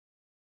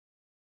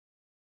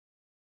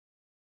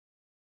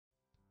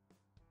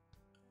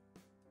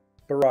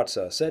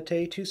Baratza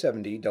Sette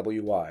 270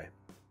 WI.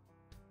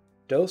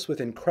 Dose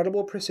with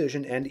incredible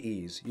precision and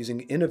ease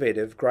using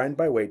innovative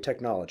grind-by-weight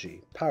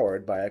technology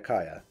powered by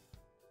Akaya.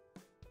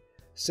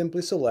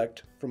 Simply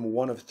select from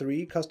one of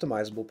 3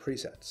 customizable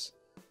presets.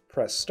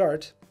 Press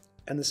Start,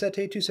 and the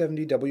Sette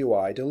 270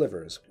 WI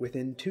delivers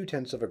within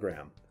 0.2 of a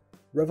gram.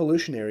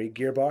 Revolutionary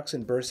gearbox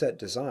and burr set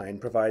design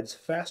provides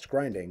fast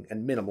grinding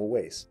and minimal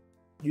waste.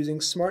 Using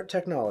smart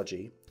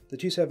technology, the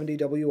 270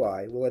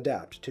 WI will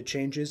adapt to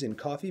changes in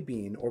coffee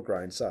bean or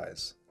grind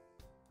size.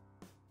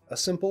 A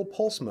simple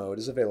pulse mode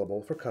is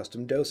available for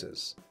custom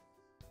doses.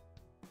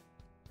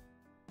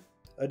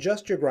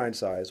 Adjust your grind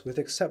size with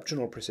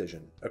exceptional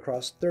precision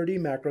across 30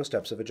 macro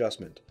steps of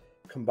adjustment,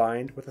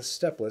 combined with a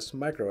stepless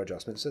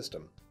micro-adjustment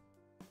system.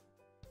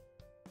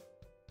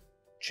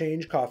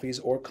 Change coffees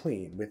or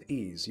clean with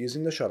ease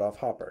using the shutoff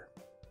hopper.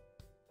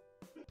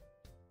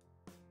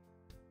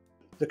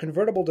 The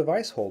convertible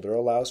device holder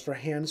allows for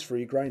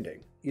hands-free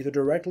grinding, either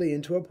directly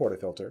into a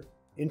portafilter,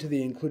 into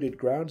the included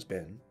grounds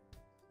bin,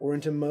 or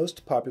into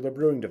most popular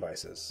brewing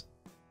devices.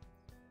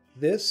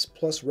 This,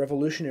 plus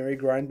revolutionary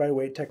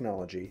grind-by-weight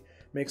technology,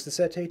 makes the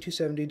Sette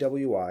 270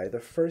 WI the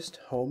first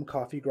home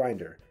coffee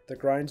grinder that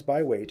grinds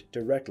by weight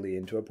directly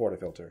into a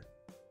portafilter.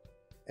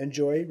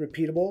 Enjoy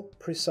repeatable,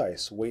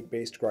 precise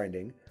weight-based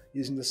grinding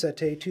using the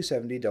Sette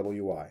 270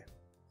 WI.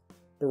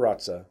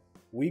 Baratza,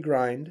 we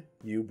grind,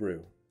 you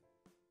brew.